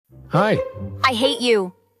Hi. I hate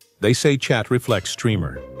you. They say chat reflects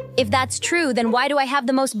streamer. If that's true, then why do I have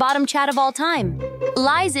the most bottom chat of all time?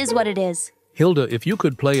 Lies is what it is. Hilda, if you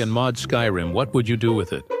could play and mod Skyrim, what would you do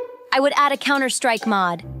with it? I would add a Counter-Strike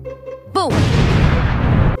mod. Boom!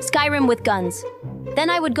 Skyrim with guns. Then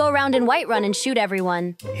I would go around in Whiterun and shoot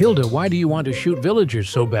everyone. Hilda, why do you want to shoot villagers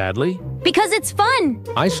so badly? Because it's fun!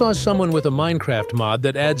 I saw someone with a Minecraft mod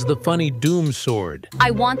that adds the funny Doom sword.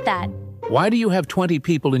 I want that. Why do you have 20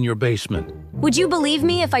 people in your basement? Would you believe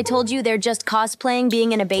me if I told you they're just cosplaying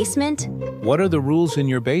being in a basement? What are the rules in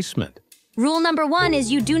your basement? Rule number 1 is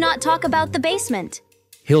you do not talk about the basement.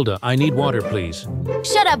 Hilda, I need water, please.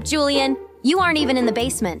 Shut up, Julian. You aren't even in the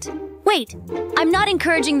basement. Wait, I'm not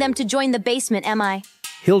encouraging them to join the basement, am I?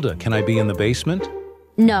 Hilda, can I be in the basement?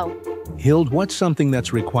 No. Hild, what's something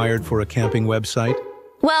that's required for a camping website?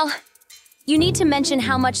 Well, you need to mention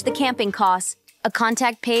how much the camping costs, a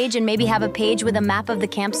contact page, and maybe have a page with a map of the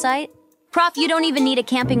campsite. Prof, you don't even need a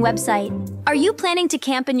camping website. Are you planning to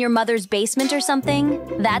camp in your mother's basement or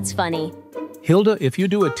something? That's funny. Hilda, if you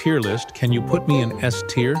do a tier list, can you put me in S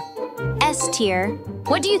tier? S tier?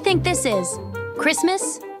 What do you think this is?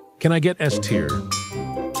 Christmas? Can I get S tier?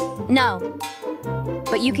 No.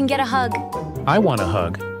 But you can get a hug. I want a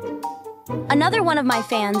hug. Another one of my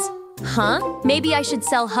fans. Huh? Maybe I should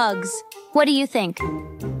sell hugs. What do you think?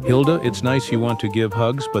 Hilda, it's nice you want to give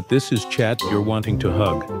hugs, but this is chat you're wanting to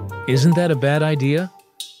hug. Isn't that a bad idea?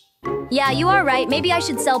 Yeah, you are right. Maybe I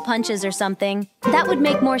should sell punches or something. That would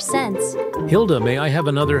make more sense. Hilda, may I have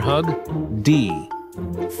another hug? D.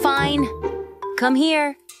 Fine. Come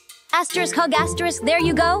here. Asterisk hug asterisk, there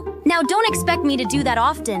you go. Now don't expect me to do that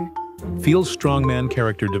often. Feels strongman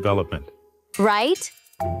character development. Right?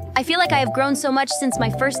 I feel like I have grown so much since my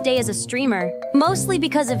first day as a streamer. Mostly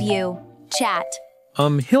because of you. Chat.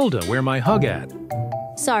 Hilda, where my hug at?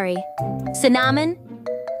 Sorry. Cinnamon?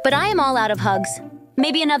 But I am all out of hugs.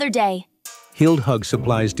 Maybe another day. Hild hug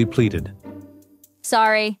supplies depleted.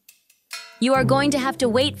 Sorry. You are going to have to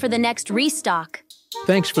wait for the next restock.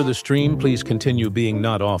 Thanks for the stream. Please continue being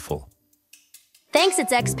not awful. Thanks,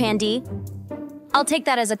 it's Xpandy. I'll take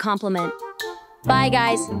that as a compliment. Bye,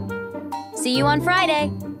 guys. See you on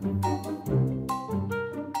Friday.